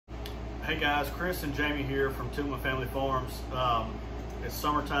Hey guys, Chris and Jamie here from Tillman Family Farms. It's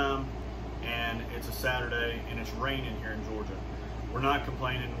summertime and it's a Saturday and it's raining here in Georgia. We're not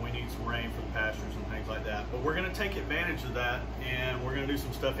complaining, we need some rain for the pastures and things like that, but we're gonna take advantage of that and we're gonna do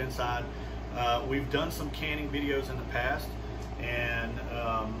some stuff inside. We've done some canning videos in the past and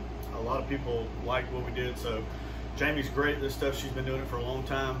a lot of people liked what we did, so Jamie's great at this stuff. She's been doing it for a long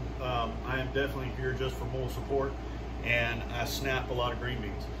time. I am definitely here just for moral support, and I snap a lot of green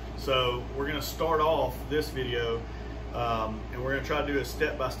beans. So we're gonna start off this video and we're gonna try to do it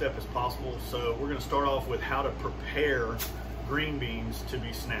step by step as possible. So we're gonna start off with how to prepare green beans to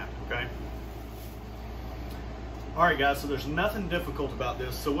be snapped, okay? All right guys, so there's nothing difficult about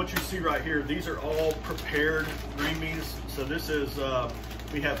this. So what you see right here, these are all prepared green beans. So this is,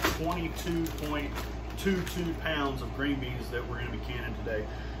 we have 22.22 pounds of green beans that we're gonna be canning today.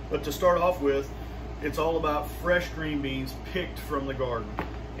 But to start off with, it's all about fresh green beans picked from the garden.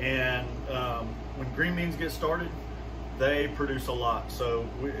 And when green beans get started, they produce a lot. So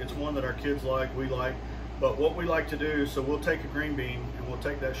it's one that our kids like, we like. But what we like to do, so we'll take a green bean and we'll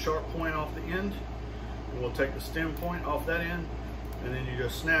take that sharp point off the end, and we'll take the stem point off that end, and then you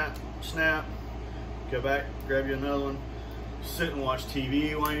just snap, snap, go back, grab you another one, sit and watch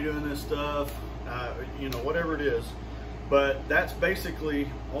TV while you're doing this stuff, you know, whatever it is. But that's basically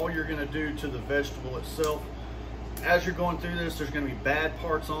all you're gonna do to the vegetable itself. As you're going through this, there's going to be bad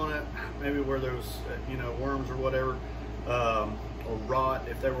parts on it, maybe where there's, you know, worms or whatever, or rot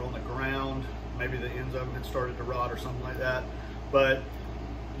if they were on the ground. Maybe the ends of them had started to rot or something like that. But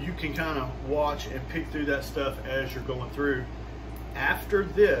you can kind of watch and pick through that stuff as you're going through. After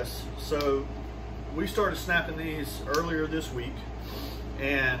this, so we started snapping these earlier this week,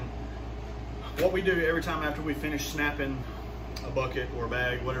 and what we do every time after we finish snapping a bucket or a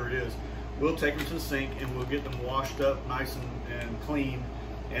bag, whatever it is, we'll take them to the sink and we'll get them washed up nice and clean,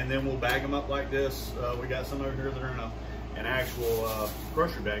 and then we'll bag them up like this. We got some over here that are in an actual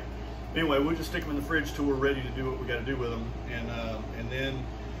grocery bag. Anyway, we'll just stick them in the fridge till we're ready to do what we got to do with them. And then,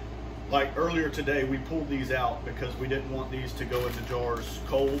 like earlier today, we pulled these out because we didn't want these to go into jars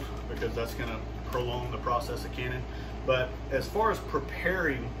cold, because that's going to prolong the process of canning. But as far as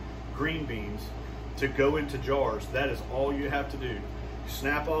preparing green beans to go into jars, that is all you have to do.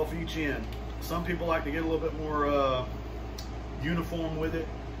 Snap off each end. Some people like to get a little bit more uniform with it,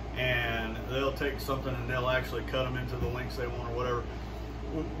 and they'll take something and they'll actually cut them into the lengths they want or whatever.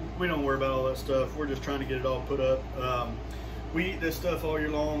 We don't worry about all that stuff. We're just trying to get it all put up. We eat this stuff all year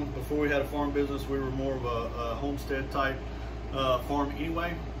long. Before we had a farm business, we were more of a homestead type farm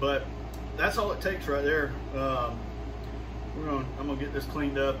anyway, but that's all it takes right there. I'm gonna get this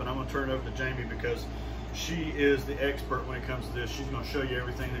cleaned up and I'm gonna turn it over to Jamie, because she is the expert when it comes to this. She's going to show you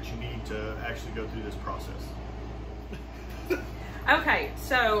everything that you need to actually go through this process. Okay,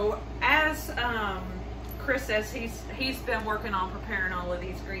 so as Chris says, he's been working on preparing all of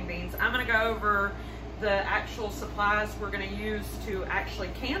these green beans. I'm going to go over the actual supplies we're going to use to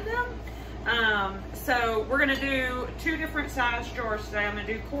actually can them. So we're going to do 2 different size jars today. I'm going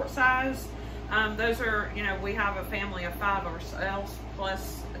to do quart size. Those are, you know, we have a family of 5 ourselves,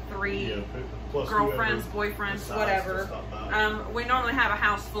 plus 3 plus girlfriends, boyfriends, whatever. We normally have a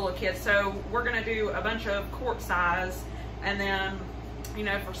house full of kids, so we're gonna do a bunch of quart size, and then, you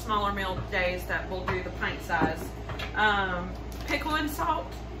know, for smaller meal days, that we'll do the pint size. Pickle and salt,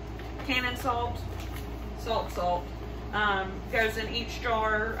 canning salt, salt, goes in each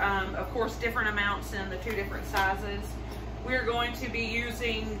jar. Of course, different amounts in the 2 different sizes. We're going to be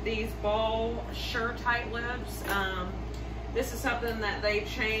using these ball Sure-Tight lids. This is something that they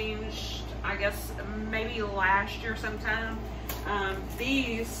changed, I guess, maybe last year sometime.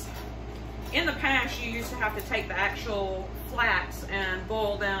 These, in the past, you used to have to take the actual flats and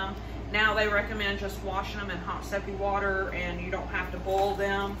boil them. Now they recommend just washing them in hot soapy water, and you don't have to boil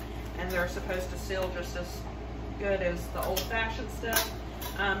them, and they're supposed to seal just as good as the old-fashioned stuff.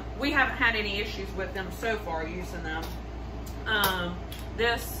 We haven't had any issues with them so far using them.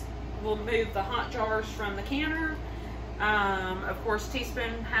 This will move the hot jars from the canner. Of course,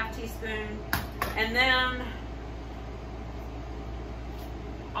 teaspoon, half teaspoon, and then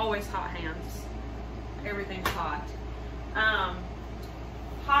always hot hands. Everything's hot.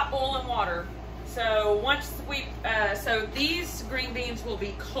 Hot boiling water. So once we, so these green beans will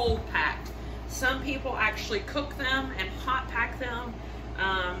be cold packed. Some people actually cook them and hot pack them.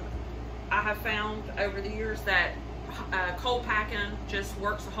 I have found over the years that cold packing just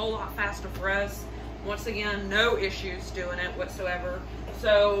works a whole lot faster for us. Once again, no issues doing it whatsoever.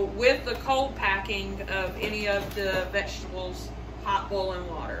 So with the cold packing of any of the vegetables, hot boiling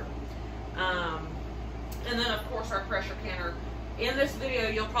water. And then of course our pressure canner In this video,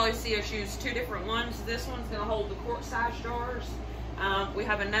 you'll probably see us use two different ones. This one's going to hold the quart-size jars. We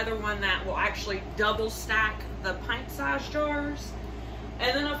have another one that will actually double stack the pint-size jars.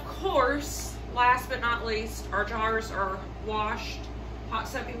 And then, of course, last but not least, our jars are washed, hot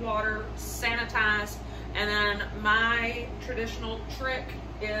soapy water, sanitized, and then my traditional trick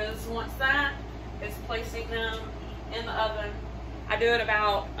is, once that, is placing them in the oven. I do it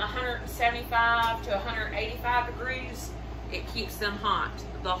about 175 to 185 degrees. It keeps them hot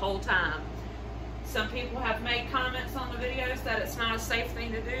the whole time. Some people have made comments on the videos that it's not a safe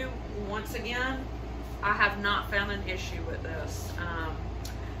thing to do. Once again, I have not found an issue with this.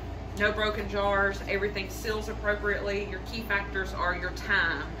 No broken jars, everything seals appropriately. Your key factors are your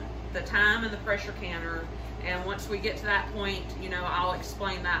time, the time and the pressure canner. And once we get to that point, you know, I'll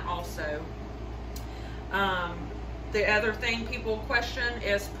explain that also. The other thing people question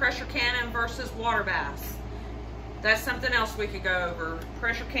is pressure cannon versus water baths. That's something else we could go over.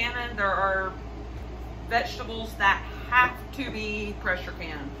 Pressure cannon, there are vegetables that have to be pressure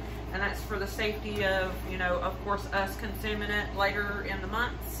canned. And that's for the safety of, you know, of course, us consuming it later in the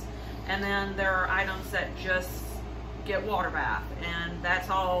months. And then there are items that just get water bath. And that's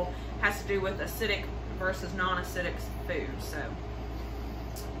all has to do with acidic versus non-acidic food, so.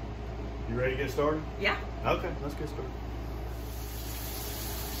 You ready to get started? Yeah. Okay, let's get started.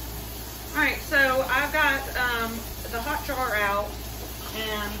 All right, so I've got the hot jar out,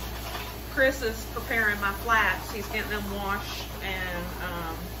 and Chris is preparing my flats. He's getting them washed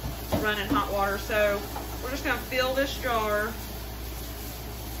and running hot water. So we're just gonna fill this jar.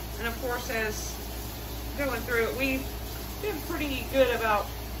 And of course, as going through it, we've been pretty good about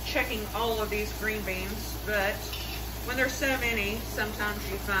checking all of these green beans, but when there's so many, sometimes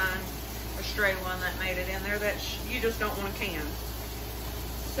you find a stray one that made it in there that you just don't want to can.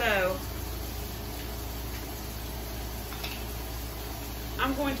 So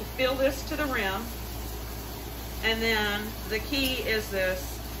I'm going to fill this to the rim, and then the key is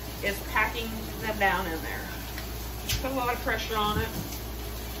this, is packing them down in there. Put a lot of pressure on it.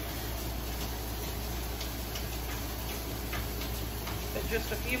 Put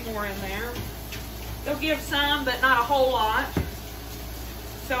just a few more in there. They'll give some, but not a whole lot.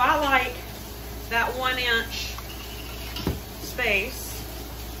 So I like that 1 inch space,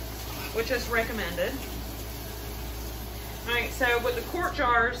 which is recommended. All right, so with the quart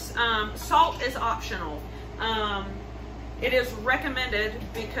jars, salt is optional. It is recommended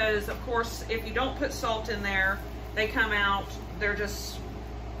because, of course, if you don't put salt in there, they come out, they're just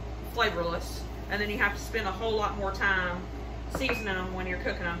flavorless. And then you have to spend a whole lot more time seasoning them when you're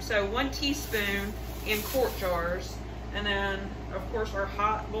cooking them. So 1 teaspoon in quart jars, and then of course our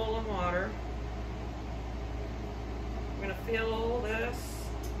hot boiling water. I'm gonna fill this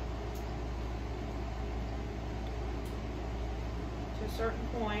to a certain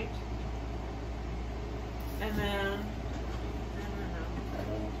point, and then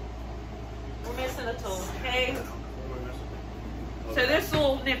we're missing a tool. Okay, so this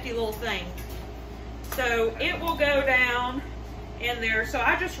little nifty little thing. So it will go down in there. So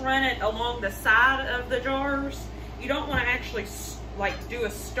I just run it along the side of the jars. You don't want to actually like do a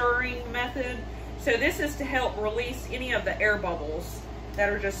stirring method. So this is to help release any of the air bubbles that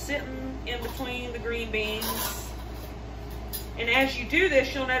are just sitting in between the green beans. And as you do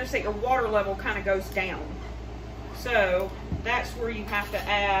this, you'll notice that your water level kind of goes down. So that's where you have to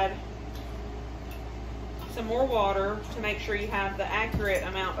add some more water to make sure you have the accurate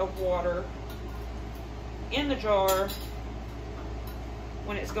amount of water in the jar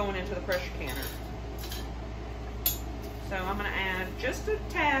when it's going into the pressure canner. So I'm going to add just a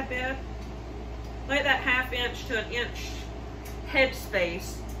tad bit, like that 1/2 inch to 1 inch head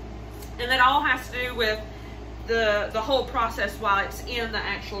space. And that all has to do with the whole process while it's in the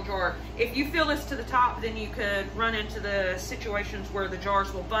actual jar. If you fill this to the top, then you could run into the situations where the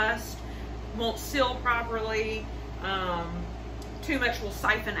jars will bust, won't seal properly, too much will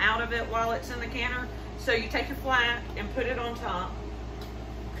siphon out of it while it's in the canner. So you take your flat and put it on top,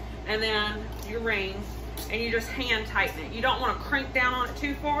 and then your ring, and you just hand tighten it. You don't want to crank down on it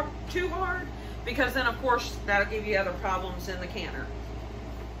too hard, because then of course that'll give you other problems in the canner.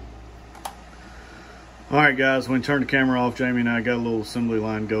 All right, guys, when we turn the camera off, Jamie and I got a little assembly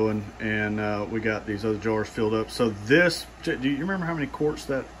line going, and we got these other jars filled up. So this, do you remember how many quarts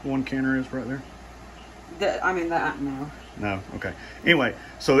that one canner is right there? No. No, okay. Anyway,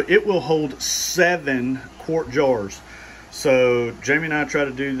 so it will hold 7 quart jars. So Jamie and I try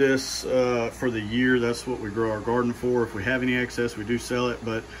to do this for the year. That's what we grow our garden for. If we have any excess, we do sell it.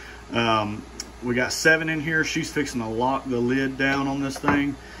 But we got 7 in here. She's fixing to lock the lid down on this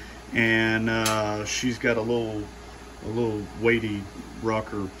thing. And she's got a little a little weighty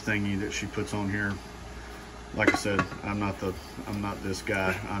rocker thingy that she puts on here. Like I said, I'm not this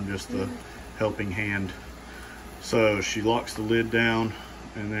guy. I'm just the helping hand. So she locks the lid down,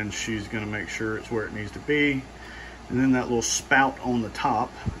 and then she's going to make sure it's where it needs to be. And then that little spout on the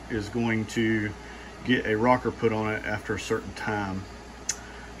top is going to get a rocker put on it after a certain time.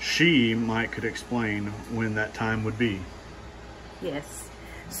 Mike could explain when that time would be. Yes.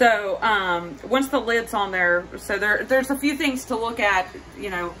 So once the lid's on there, so there's a few things to look at. You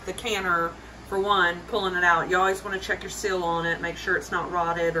know, the canner, for one, pulling it out. You always want to check your seal on it, make sure it's not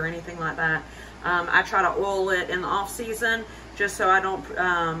rotted or anything like that. I try to oil it in the off season just so I don't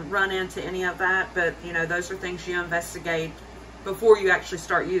run into any of that. But you know, those are things you investigate before you actually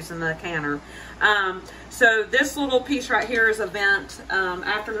start using the canner. So this little piece right here is a vent.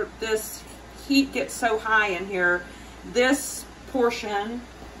 After this heat gets so high in here, this portion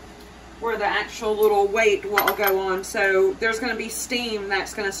where the actual little weight will go on, so there's going to be steam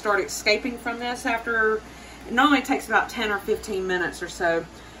that's going to start escaping from this after, it normally takes about 10 or 15 minutes or so.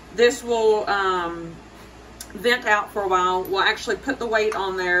 This will vent out for a while. We'll actually put the weight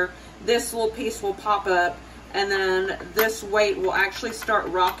on there. This little piece will pop up, and then this weight will actually start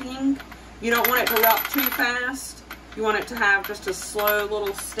rocking. You don't want it to rock too fast. You want it to have just a slow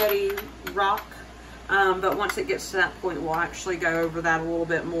little steady rock. But once it gets to that point, we'll actually go over that a little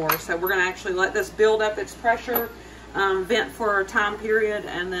bit more. So we're going to actually let this build up its pressure, vent for a time period,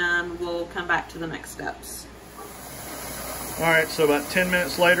 and then we'll come back to the next steps. All right, so about 10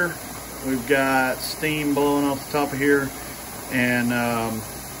 minutes later, we've got steam blowing off the top of here, and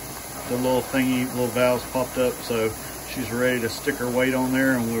the little valves popped up. So she's ready to stick her weight on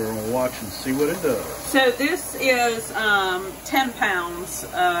there, and we're going to watch and see what it does. So this is 10 pounds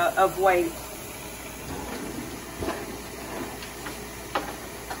of weight.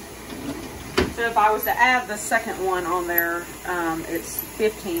 So if I was to add the second one on there, it's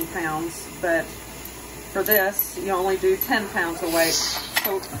 15 pounds, but for this, you only do 10 pounds of weight.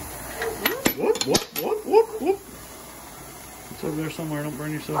 So, whoop. It's over there somewhere, don't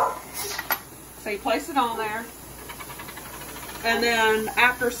burn yourself. So you place it on there, and then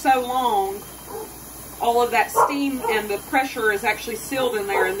after so long, all of that steam and the pressure is actually sealed in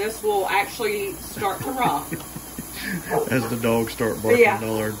there, and this will actually start to rock. As the dogs start barking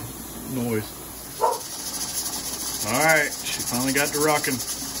all their noise. All right, she finally got to rocking.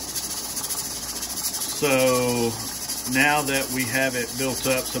 So now that we have it built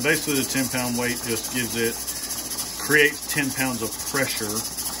up, so basically the 10-pound weight just creates 10 pounds of pressure,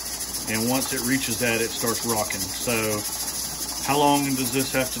 and once it reaches that, it starts rocking. So how long does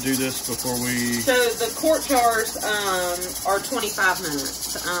this have to do this before we... So the quart jars are 25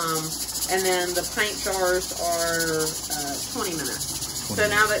 minutes, and then the pint jars are 20 minutes. So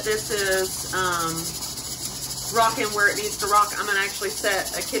now that this is rocking where it needs to rock, I'm going to actually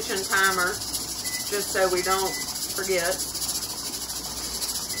set a kitchen timer just so we don't forget.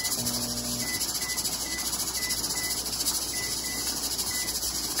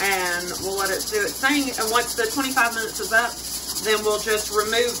 And we'll let it do its thing. And once the 25 minutes is up, then we'll just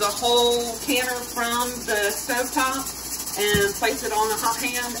remove the whole canner from the stovetop and place it on the hot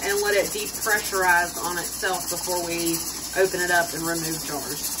hand and let it depressurize on itself before we open it up and remove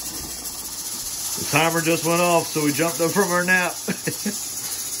jars. The timer just went off, so we jumped up from our nap.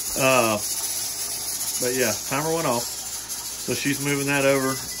 But yeah, timer went off. So she's moving that over,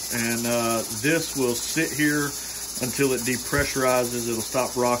 and this will sit here until it depressurizes. It'll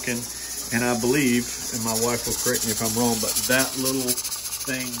stop rocking, and I believe, and my wife will correct me if I'm wrong, but that little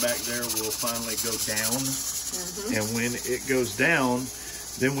thing back there will finally go down. And when it goes down,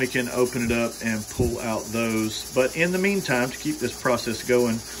 then we can open it up and pull out those. But in the meantime, to keep this process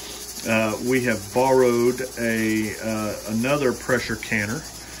going, we have borrowed another pressure canner,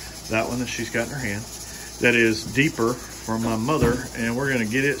 that one that she's got in her hand, that is deeper from my mother, and we're going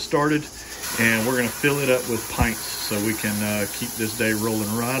to get it started, and we're going to fill it up with pints so we can keep this day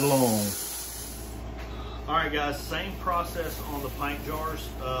rolling right along. All right, guys, same process on the pint jars.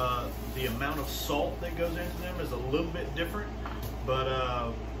 The amount of salt that goes into them is a little bit different,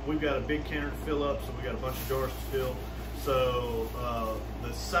 but we've got a big canner to fill up, so we got a bunch of jars to fill. So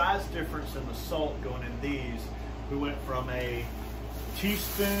the size difference in the salt going in these, we went from a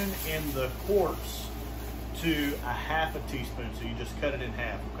teaspoon in the quarts to a half a teaspoon. So you just cut it in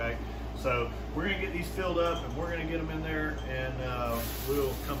half, okay? So we're gonna get these filled up, and we're gonna get them in there, and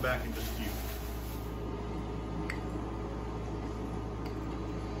we'll come back in just a few.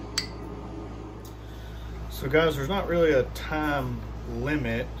 So guys, there's not really a time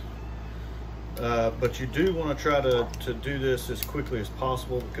limit, but you do want to try to do this as quickly as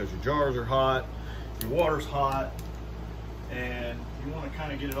possible because your jars are hot, your water's hot, and you want to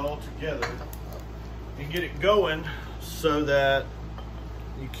kind of get it all together and get it going so that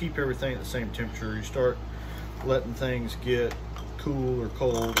you keep everything at the same temperature. You start letting things get cool or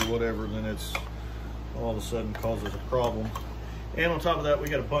cold or whatever, then it's all of a sudden causes a problem. And on top of that, we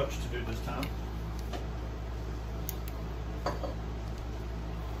got a bunch to do this time.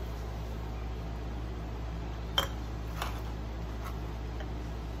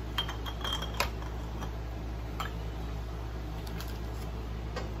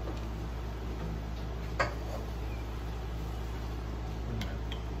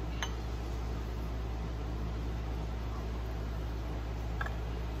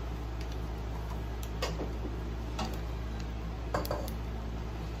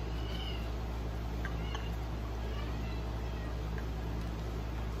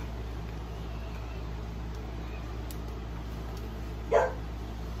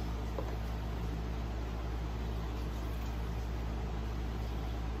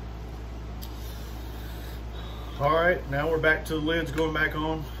 All right, now we're back to the lids going back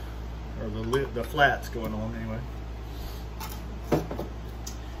on, or the flats going on anyway.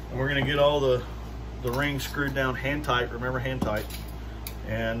 And we're gonna get all the rings screwed down hand tight, remember hand tight.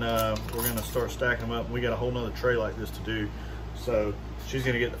 And we're gonna start stacking them up. We got a whole nother tray like this to do. So she's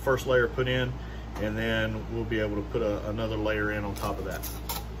gonna get the first layer put in, and then we'll be able to put another layer in on top of that.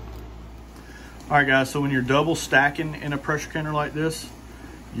 All right guys, so when you're double stacking in a pressure canner like this,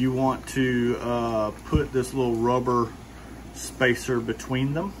 you want to put this little rubber spacer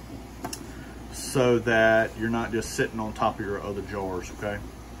between them so that you're not just sitting on top of your other jars, okay?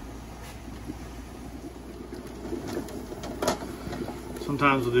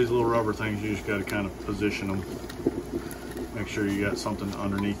 Sometimes with these little rubber things, you just got to kind of position them. Make sure you got something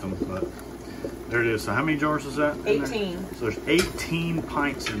underneath them, but there it is. So how many jars is that? 18. So there's 18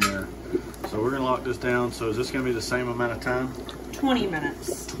 pints in there. So we're gonna lock this down. So is this gonna be the same amount of time? 20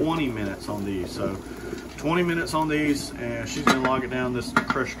 minutes. 20 minutes on these. So 20 minutes on these, and she's gonna lock it down. This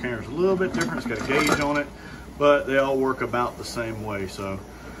pressure canner is a little bit different. It's got a gauge on it, but they all work about the same way. So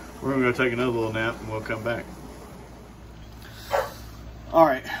we're gonna go take another little nap and we'll come back. All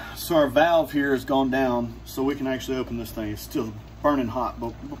right, so our valve here has gone down so we can actually open this thing. It's still burning hot,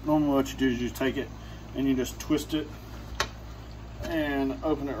 but normally what you do is you take it and you just twist it and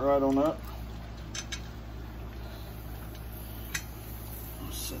open it right on up.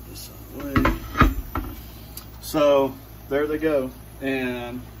 I'll set this out of the way. So there they go.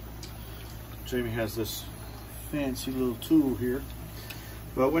 And Jamie has this fancy little tool here,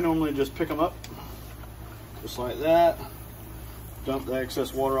 but we normally just pick them up just like that, dump the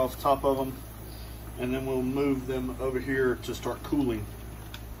excess water off the top of them, and then we'll move them over here to start cooling.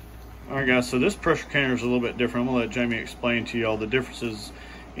 All right guys, so this pressure canner is a little bit different. I'm gonna let Jamie explain to you all the differences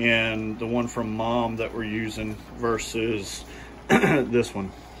in the one from Mom that we're using versus this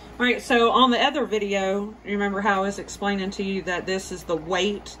one. All right, so on the other video, remember how I was explaining to you that this is the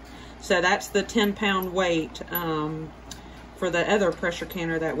weight? So that's the 10-pound weight for the other pressure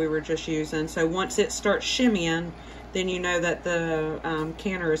canner that we were just using. So once it starts shimmying, then you know that the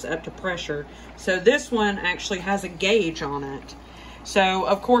canner is up to pressure. So this one actually has a gauge on it. So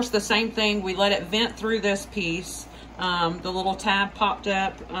of course the same thing, we let it vent through this piece. The little tab popped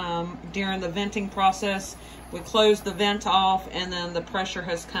up during the venting process. We closed the vent off, and then the pressure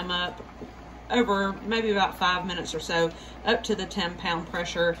has come up over maybe about 5 minutes or so, up to the 10-pound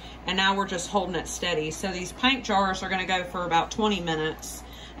pressure, and now we're just holding it steady. So these paint jars are gonna go for about 20 minutes.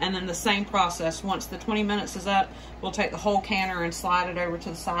 And then the same process, once the 20 minutes is up, we'll take the whole canner and slide it over to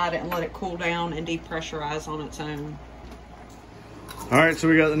the side and let it cool down and depressurize on its own. All right, so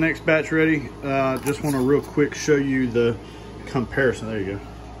we got the next batch ready. Just want to real quick show you the comparison. There you go.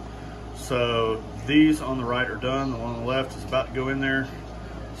 So these on the right are done. The one on the left is about to go in there.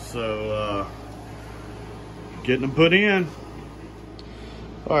 So getting them put in.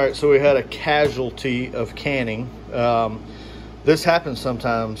 All right, so we had a casualty of canning. This happens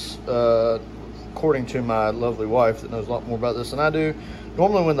sometimes, according to my lovely wife that knows a lot more about this than I do.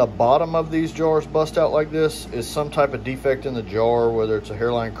 Normally when the bottom of these jars bust out like this is some type of defect in the jar, whether it's a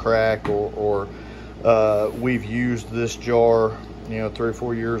hairline crack or we've used this jar, you know, 3 or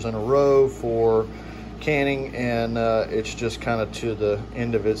 4 years in a row for canning, and it's just kind of to the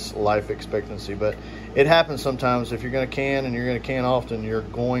end of its life expectancy. But it happens sometimes. If you're going to can and you're going to can often, you're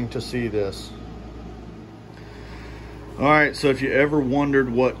going to see this. All right, so if you ever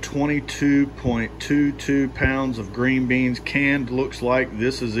wondered what 22.22 pounds of green beans canned looks like,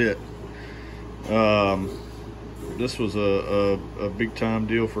 this is it. This was a big time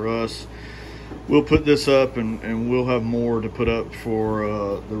deal for us. we'll put this up, and we'll have more to put up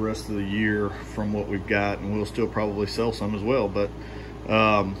for the rest of the year from what we've got, and we'll still probably sell some as well. But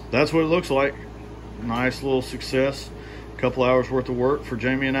that's what it looks like. Nice little success. A couple hours worth of work for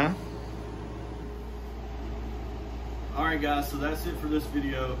Jamie and I. All right, guys, so that's it for this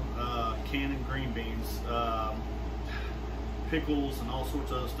video. Canning green beans, pickles, and all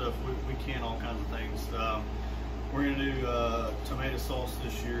sorts of other stuff. We can all kinds of things. We're gonna do tomato sauce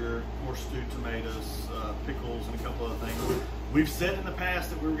this year, of course stewed tomatoes, pickles, and a couple other things. We've said in the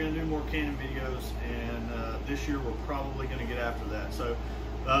past that we were gonna do more canning videos, and this year we're probably gonna get after that. So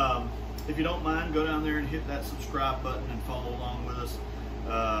if you don't mind, go down there and hit that subscribe button and follow along with us.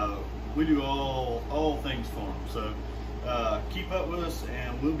 We do all things farm, so keep up with us,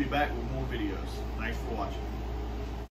 and we'll be back with more videos. Thanks for watching.